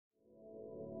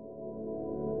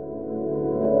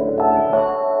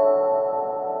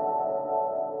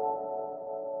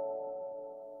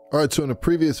All right, so in a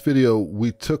previous video,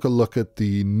 we took a look at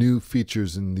the new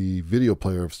features in the video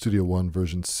player of Studio One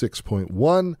version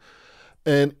 6.1.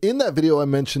 And in that video, I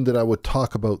mentioned that I would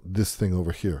talk about this thing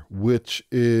over here, which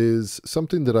is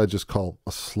something that I just call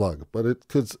a slug. But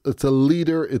it's a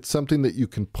leader, it's something that you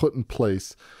can put in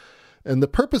place. And the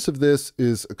purpose of this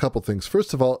is a couple things.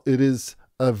 First of all, it is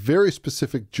a very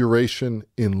specific duration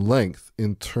in length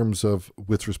in terms of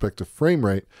with respect to frame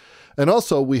rate. And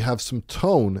also we have some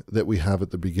tone that we have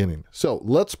at the beginning. So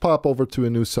let's pop over to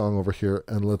a new song over here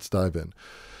and let's dive in.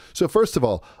 So first of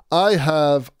all, I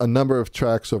have a number of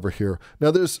tracks over here.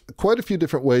 Now there's quite a few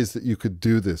different ways that you could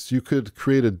do this. You could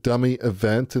create a dummy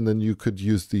event and then you could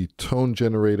use the tone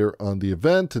generator on the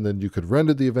event and then you could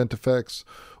render the event effects.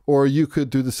 Or you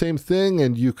could do the same thing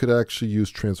and you could actually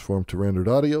use transform to rendered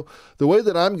audio. The way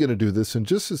that I'm going to do this, and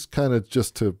just as kind of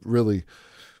just to really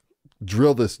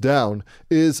drill this down,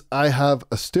 is I have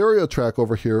a stereo track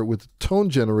over here with the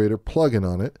tone generator plugin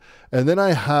on it. And then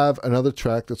I have another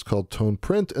track that's called tone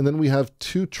print. And then we have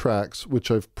two tracks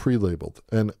which I've pre-labeled.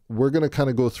 And we're going to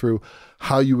kind of go through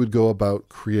how you would go about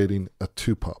creating a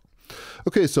two-pop.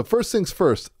 Okay, so first things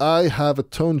first, I have a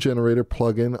tone generator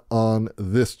plugin on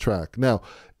this track. Now,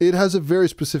 it has a very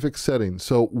specific setting.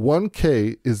 So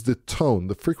 1K is the tone,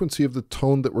 the frequency of the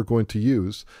tone that we're going to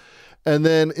use. And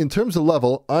then in terms of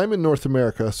level, I'm in North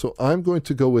America, so I'm going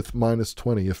to go with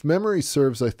 -20. If memory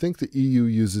serves, I think the EU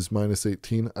uses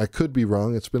 -18. I could be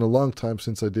wrong. It's been a long time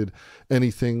since I did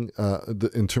anything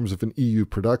in terms of an EU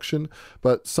production,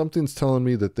 but something's telling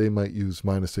me that they might use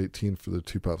 -18 for the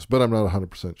two puffs, but I'm not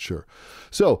 100% sure.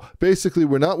 So basically,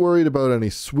 we're not worried about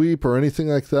any sweep or anything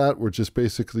like that. We're just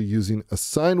basically using a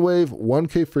sine wave,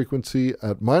 1K frequency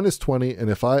at -20, and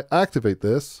if I activate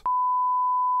this,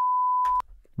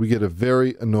 we get a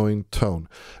very annoying tone.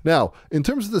 Now, in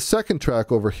terms of the second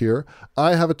track over here,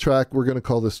 I have a track, we're going to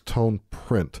call this tone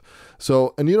print.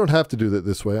 So, and you don't have to do that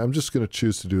this way. I'm just going to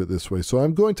choose to do it this way. So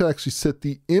I'm going to actually set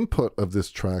the input of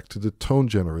this track to the tone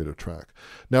generator track.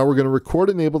 Now we're going to record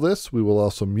enable this. We will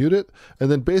also mute it. And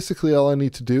then basically all I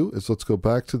need to do is let's go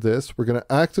back to this. We're going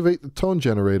to activate the tone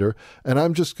generator and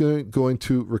I'm just going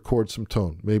to record some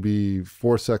tone. Maybe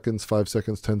 4 seconds, 5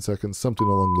 seconds, 10 seconds, something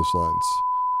along those lines.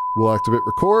 We'll activate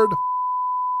record.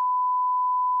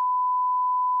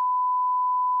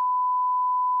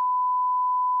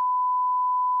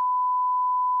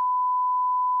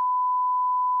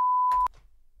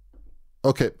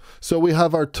 Okay, so we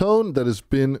have our tone that has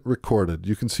been recorded.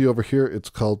 You can see over here, it's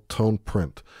called tone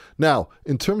print. Now,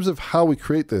 in terms of how we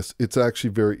create this, it's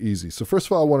actually very easy. So first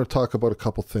of all, I want to talk about a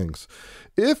couple things.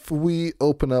 If we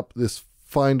open up this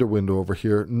Finder window over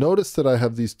here, notice that I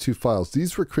have these two files.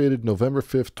 These were created November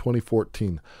 5th,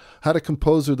 2014. Had a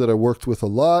composer that I worked with a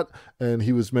lot, and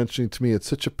he was mentioning to me it's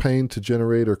such a pain to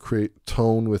generate or create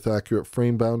tone with accurate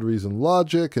frame boundaries and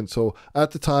logic. And so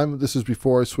at the time, this is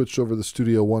before I switched over to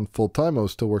Studio One full-time, I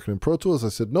was still working in Pro Tools. I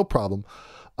said, no problem.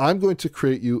 I'm going to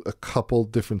create you a couple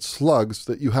different slugs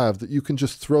that you have that you can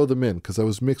just throw them in, because I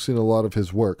was mixing a lot of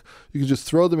his work. You can just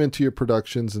throw them into your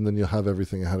productions and then you'll have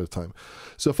everything ahead of time.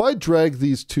 So if I drag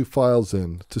these two files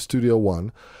in to Studio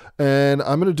One, and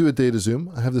I'm going to do a data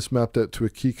zoom. I have this mapped out to a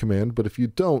key command, but if you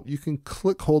don't, you can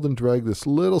click, hold, and drag this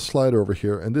little slider over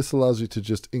here, and this allows you to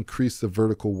just increase the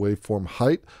vertical waveform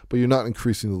height, but you're not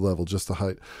increasing the level, just the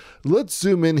height. Let's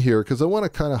zoom in here, because I want to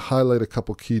kind of highlight a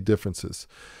couple key differences.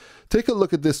 Take a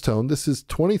look at this tone. This is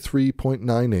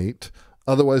 23.98,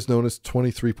 otherwise known as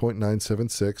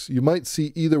 23.976. You might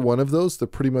see either one of those. They're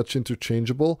pretty much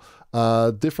interchangeable.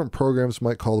 Different programs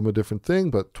might call them a different thing,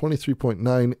 but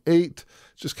 23.98 is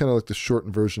just kind of like the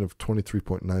shortened version of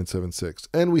 23.976.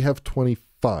 And we have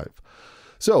 25.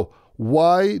 So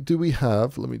why do we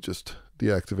have, let me just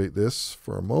deactivate this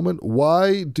for a moment.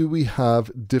 Why do we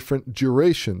have different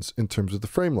durations in terms of the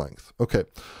frame length? Okay,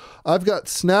 I've got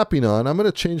snapping on. I'm going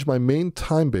to change my main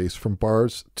time base from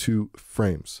bars to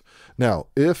frames. Now,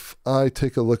 if I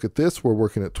take a look at this, we're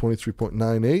working at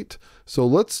 23.98. So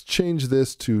let's change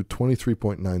this to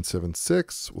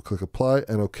 23.976. We'll click apply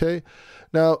and OK.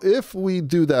 Now, if we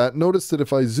do that, notice that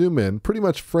if I zoom in, pretty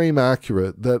much frame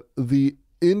accurate, that the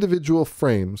individual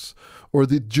frames or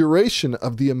the duration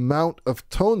of the amount of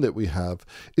tone that we have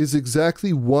is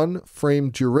exactly one frame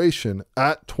duration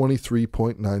at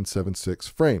 23.976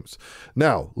 frames.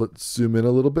 Now, let's zoom in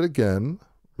a little bit again,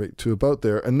 right to about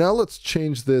there. And now let's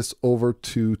change this over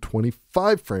to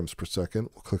 25 frames per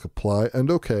second. We'll click apply and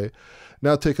OK.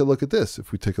 Now take a look at this.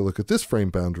 If we take a look at this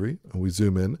frame boundary and we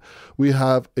zoom in, we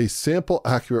have a sample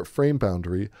accurate frame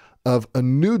boundary of a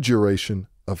new duration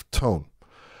of tone.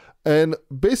 And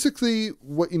basically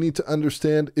what you need to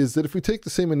understand is that if we take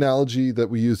the same analogy that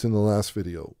we used in the last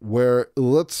video, where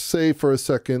let's say for a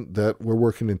second that we're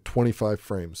working in 25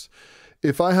 frames.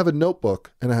 If I have a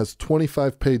notebook and it has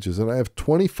 25 pages and I have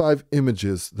 25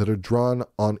 images that are drawn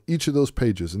on each of those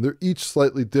pages and they're each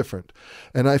slightly different,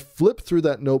 and I flip through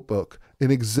that notebook in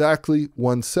exactly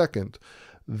 1 second,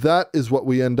 that is what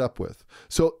we end up with.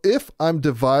 So if I'm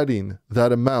dividing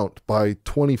that amount by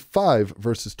 25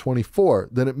 versus 24,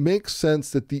 then it makes sense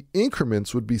that the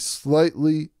increments would be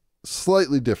slightly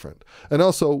different. And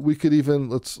also we could even,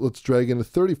 let's drag in a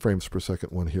 30 frames per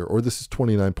second one here, or this is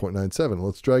 29.97.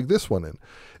 Let's drag this one in.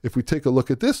 If we take a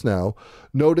look at this now,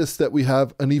 notice that we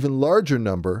have an even larger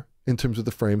number in terms of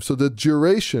the frame. So the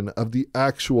duration of the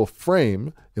actual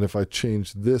frame, and if I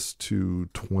change this to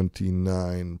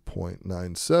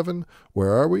 29.97,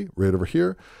 where are we? Right over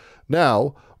here.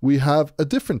 Now we have a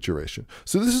different duration.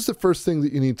 So this is the first thing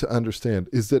that you need to understand,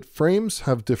 is that frames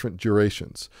have different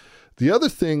durations. The other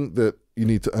thing that you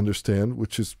need to understand,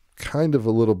 which is kind of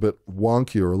a little bit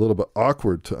wonky or a little bit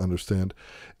awkward to understand,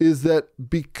 is that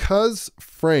because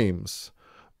frames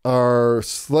are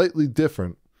slightly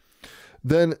different,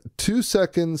 then 2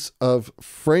 seconds of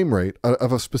frame rate,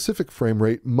 of a specific frame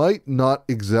rate, might not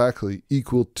exactly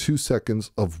equal 2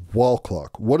 seconds of wall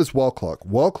clock. What is wall clock?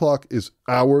 Wall clock is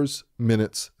hours,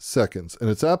 minutes, seconds, and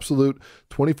it's absolute.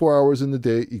 24 hours in the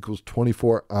day equals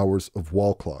 24 hours of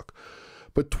wall clock.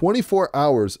 But 24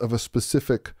 hours of a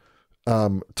specific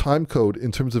time code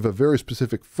in terms of a very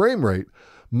specific frame rate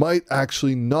might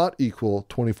actually not equal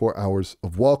 24 hours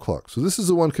of wall clock. So this is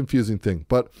the one confusing thing.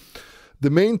 But the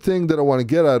main thing that I want to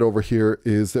get at over here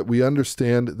is that we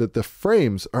understand that the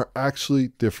frames are actually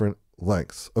different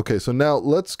lengths. Okay, so now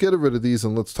let's get rid of these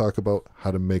and let's talk about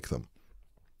how to make them.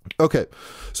 Okay,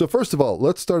 so first of all,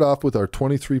 let's start off with our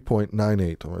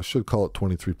 23.98, or I should call it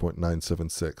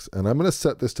 23.976. And I'm going to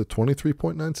set this to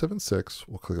 23.976.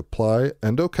 We'll click apply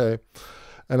and OK.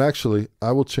 And actually,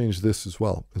 I will change this as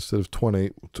well. Instead of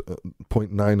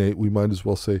 0.98, we might as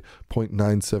well say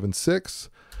 0.976.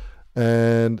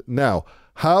 And now,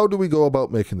 how do we go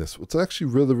about making this? Well, it's actually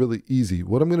really easy.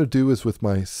 What I'm going to do is with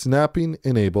my snapping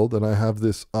enabled, and I have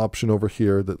this option over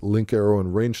here, that link arrow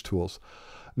and range tools.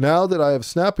 Now that I have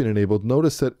snapping enabled,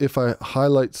 notice that if I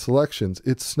highlight selections,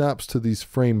 it snaps to these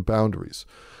frame boundaries.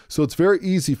 So it's very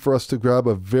easy for us to grab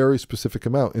a very specific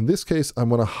amount. In this case, I'm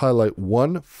going to highlight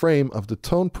one frame of the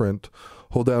tone print,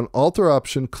 hold down Alt or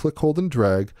Option, click, hold, and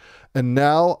drag, and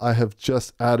now I have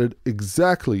just added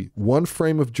exactly one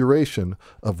frame of duration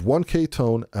of 1K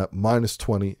tone at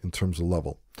 -20 in terms of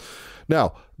level.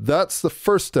 Now, that's the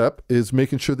first step, is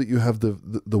making sure that you have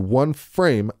the one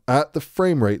frame at the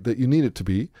frame rate that you need it to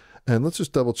be. And let's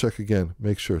just double check again,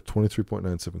 make sure,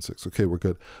 23.976. Okay, we're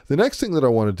good. The next thing that I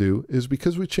want to do is,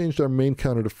 because we changed our main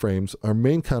counter to frames, our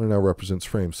main counter now represents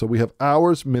frames. So we have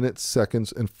hours, minutes,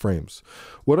 seconds, and frames.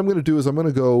 What I'm going to do is I'm going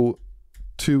to go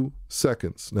 2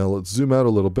 seconds. Now let's zoom out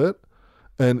a little bit.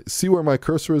 And see where my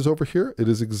cursor is over here? It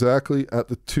is exactly at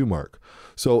the 2 mark.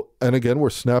 So, and again, we're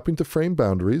snapping to frame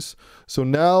boundaries. So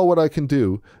now what I can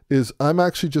do is I'm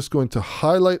actually just going to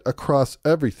highlight across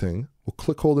everything. We'll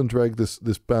click, hold, and drag this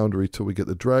boundary till we get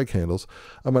the drag handles.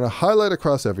 I'm going to highlight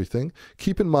across everything.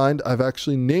 Keep in mind, I've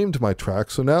actually named my track.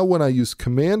 So now when I use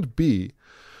Command B,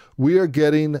 we are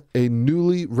getting a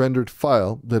newly rendered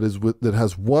file that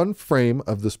has one frame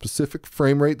of the specific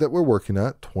frame rate that we're working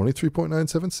at,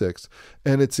 23.976,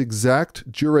 and its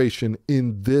exact duration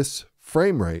in this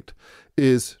frame rate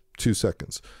is 2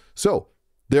 seconds. So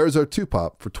there's our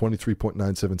 2-pop for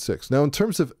 23.976. Now in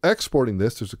terms of exporting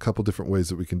this, there's a couple different ways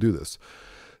that we can do this.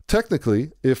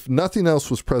 Technically, if nothing else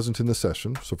was present in the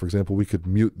session, so for example, we could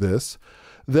mute this,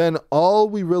 then all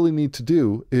we really need to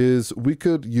do is we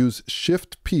could use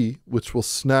Shift P, which will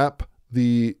snap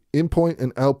the in point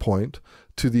and out point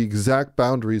to the exact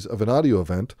boundaries of an audio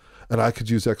event. And I could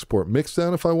use Export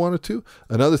Mixdown if I wanted to.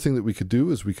 Another thing that we could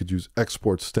do is we could use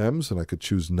Export Stems, and I could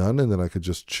choose none, and then I could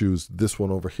just choose this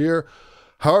one over here.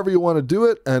 However you want to do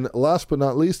it. And last but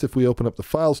not least, if we open up the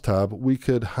Files tab, we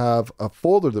could have a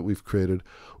folder that we've created.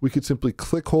 We could simply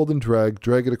click, hold, and drag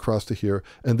it across to here,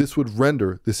 and this would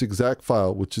render this exact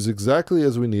file, which is exactly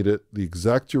as we need it, the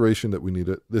exact duration that we need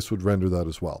it. This would render that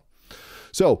as well.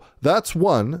 So that's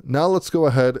one. Now let's go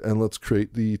ahead and let's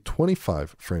create the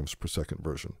 25 frames per second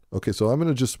version. Okay, so I'm going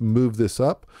to just move this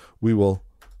up. We will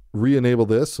re-enable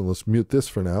this, and let's mute this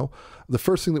for now. The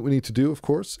first thing that we need to do, of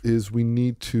course, is we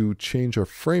need to change our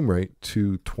frame rate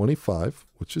to 25,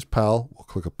 which is PAL. We'll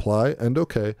click apply and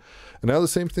OK. And now the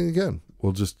same thing again.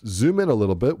 We'll just zoom in a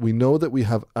little bit. We know that we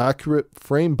have accurate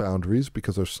frame boundaries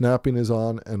because our snapping is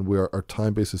on and our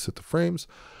time base is set to frames.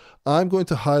 I'm going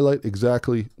to highlight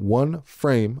exactly one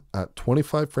frame at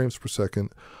 25 frames per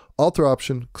second, Alt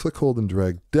Option, click, hold, and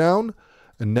drag down.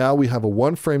 And now we have a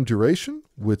one frame duration,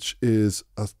 which is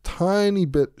a tiny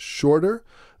bit shorter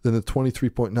than the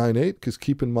 23.98, because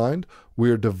keep in mind,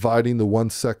 we are dividing the 1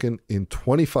 second in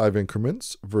 25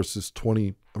 increments versus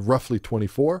roughly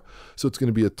 24. So it's going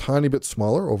to be a tiny bit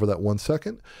smaller over that 1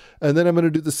 second. And then I'm going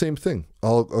to do the same thing.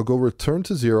 I'll go return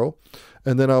to 0,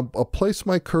 and then I'll place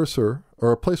my cursor,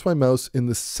 or I'll place my mouse in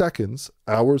the seconds,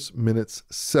 hours, minutes,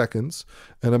 seconds,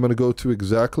 and I'm going to go to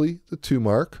exactly the 2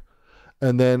 mark.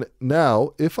 And then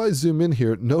now, if I zoom in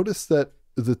here, notice that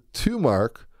the 2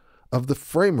 mark of the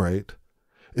frame rate,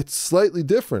 it's slightly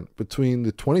different between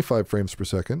the 25 frames per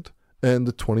second and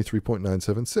the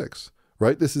 23.976,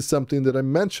 right? This is something that I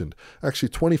mentioned. Actually,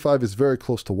 25 is very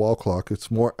close to wall clock. It's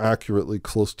more accurately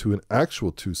close to an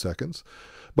actual 2 seconds.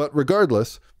 But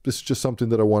regardless, this is just something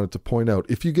that I wanted to point out.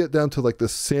 If you get down to like the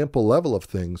sample level of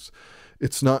things,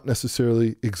 it's not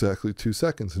necessarily exactly 2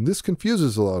 seconds. And this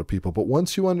confuses a lot of people. But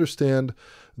once you understand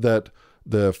that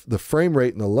the frame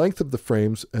rate and the length of the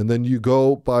frames, and then you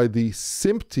go by the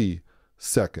SMPTE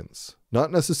seconds,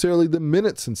 not necessarily the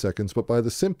minutes and seconds, but by the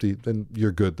SMPTE, then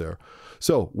you're good there.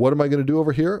 So what am I going to do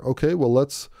over here? Okay, well,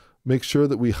 let's make sure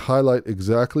that we highlight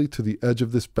exactly to the edge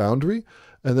of this boundary.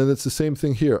 And then it's the same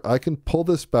thing here. I can pull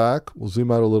this back. We'll zoom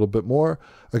out a little bit more.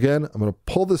 Again, I'm going to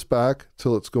pull this back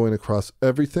till it's going across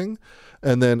everything.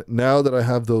 And then now that I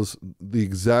have the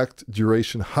exact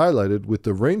duration highlighted with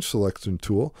the range selection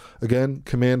tool, again,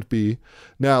 Command B.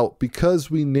 Now,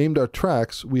 because we named our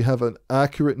tracks, we have an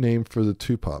accurate name for the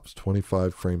 2 pops,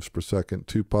 25 frames per second,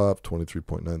 2 pop,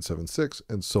 23.976,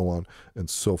 and so on and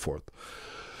so forth.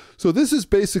 So this is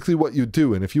basically what you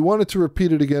do. And if you wanted to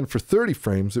repeat it again for 30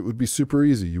 frames, it would be super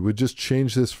easy. You would just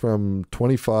change this from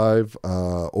 25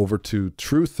 over to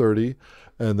true 30,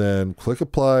 and then click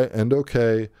apply and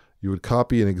OK. You would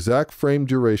copy an exact frame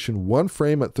duration, 1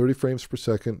 frame at 30 frames per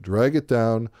second, drag it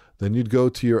down. Then you'd go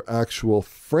to your actual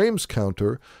frames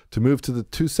counter to move to the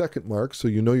 2 second mark so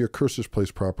you know your cursor's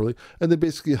placed properly, and then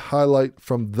basically highlight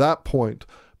from that point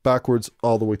backwards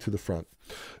all the way to the front.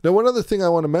 Now, one other thing I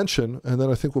want to mention, and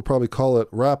then I think we'll probably call it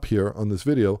wrap here on this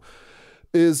video,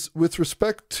 is with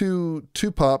respect to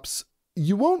 2 pops,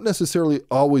 you won't necessarily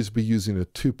always be using a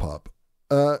 2 pop.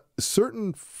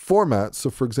 Certain formats, so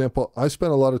for example, I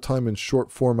spent a lot of time in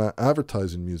short format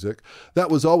advertising music,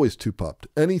 that was always 2 popped.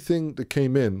 Anything that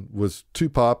came in was 2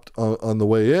 popped on the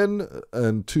way in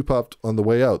and 2 popped on the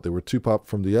way out. They were 2 popped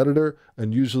from the editor,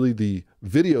 and usually the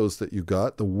videos that you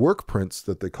got, the work prints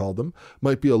that they called them,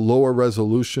 might be a lower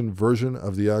resolution version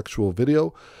of the actual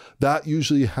video. That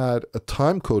usually had a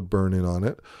time code burn in on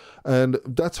it. And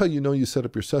that's how you know you set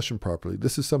up your session properly.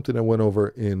 This is something I went over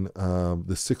in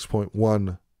the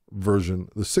 6.1 version,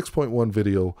 the 6.1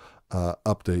 video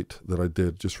update that I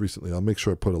did just recently. I'll make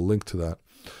sure I put a link to that.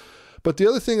 But the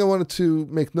other thing I wanted to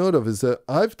make note of is that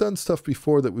I've done stuff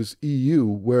before that was EU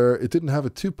where it didn't have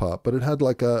a 2 pop, but it had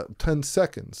like a 10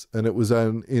 seconds, and it was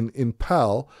in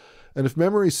PAL. And if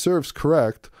memory serves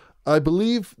correct, I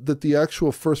believe that the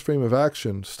actual first frame of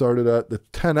action started at the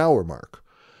 10-hour mark.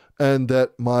 And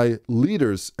that my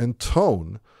leaders and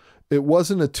tone, it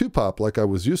wasn't a 2 pop like I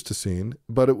was used to seeing,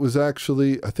 but it was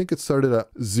actually, I think it started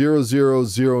at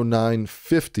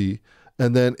 000950,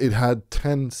 and then it had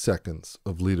 10 seconds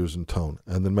of leaders and tone.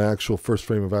 And then my actual first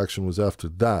frame of action was after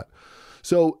that.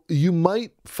 So you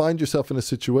might find yourself in a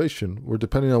situation where,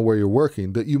 depending on where you're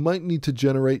working, that you might need to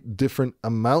generate different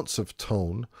amounts of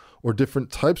tone or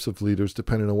different types of leaders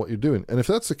depending on what you're doing. And if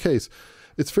that's the case,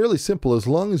 it's fairly simple as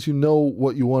long as you know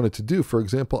what you wanted to do. For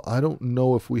example, I don't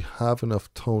know if we have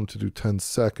enough tone to do 10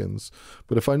 seconds,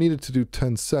 but if I needed to do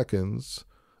 10 seconds,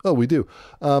 oh, we do.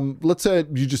 Let's say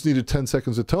you just needed 10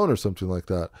 seconds of tone or something like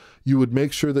that. You would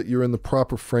make sure that you're in the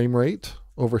proper frame rate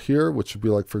over here, which would be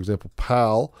like, for example,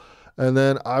 PAL. And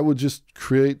then I would just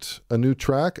create a new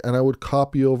track and I would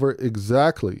copy over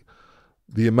exactly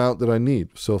the amount that I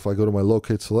need. So if I go to my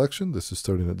locate selection, this is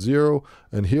starting at 0,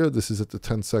 and here this is at the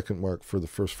 10-second mark for the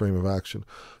first frame of action.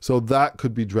 So that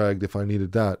could be dragged if I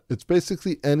needed that. It's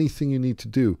basically anything you need to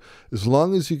do. As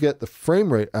long as you get the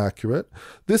frame rate accurate,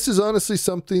 this is honestly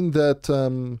something that,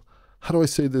 how do I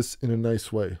say this in a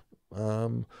nice way?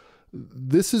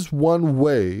 This is one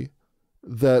way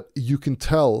that you can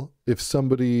tell if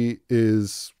somebody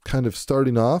is kind of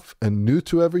starting off and new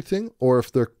to everything, or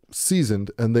if they're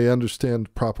seasoned and they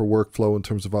understand proper workflow in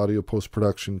terms of audio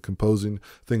post-production, composing,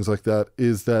 things like that,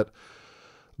 is that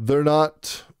they're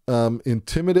not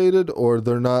intimidated, or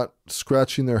they're not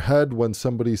scratching their head when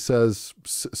somebody says,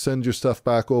 send your stuff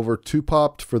back over 2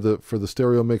 popped for the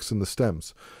stereo mix and the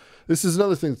stems. this is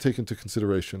another thing to take into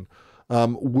consideration.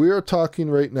 We're talking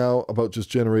right now about just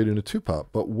generating a 2-pop,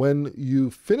 but when you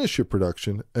finish your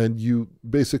production and you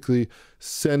basically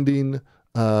sending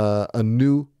a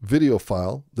new video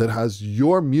file that has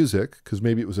your music, because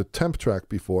maybe it was a temp track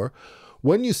before,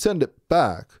 when you send it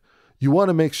back, you want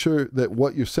to make sure that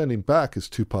what you're sending back is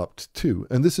 2-popped too.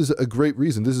 And this is a great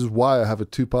reason. This is why I have a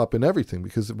 2-pop in everything,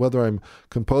 because whether I'm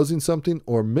composing something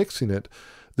or mixing it,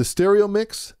 the stereo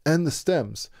mix and the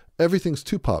stems, everything's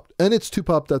 2-popped, and it's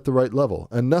 2-popped at the right level.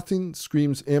 And nothing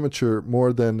screams amateur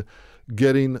more than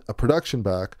getting a production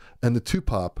back and the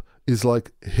 2-pop is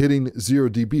like hitting 0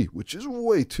 dB, which is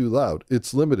way too loud.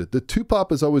 It's limited. The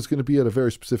 2-pop is always going to be at a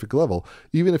very specific level.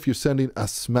 Even if you're sending a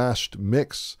smashed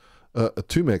mix, a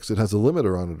 2-mix, it has a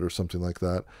limiter on it or something like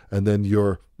that, and then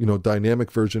your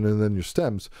dynamic version and then your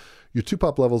stems, your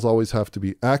 2-pop levels always have to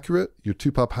be accurate. Your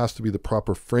 2-pop has to be the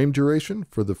proper frame duration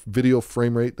for the video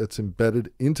frame rate that's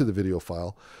embedded into the video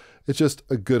file. It's just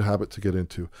a good habit to get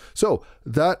into. So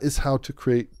that is how to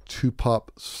create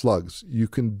 2-pop slugs. You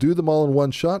can do them all in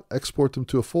one shot, export them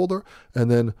to a folder,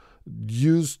 and then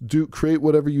create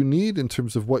whatever you need in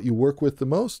terms of what you work with the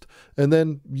most, and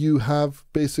then you have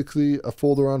basically a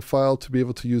folder on file to be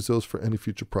able to use those for any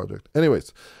future project.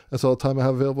 Anyways, that's all the time I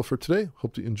have available for today.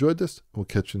 Hope that you enjoyed this. We'll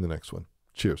catch you in the next one.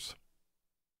 Cheers.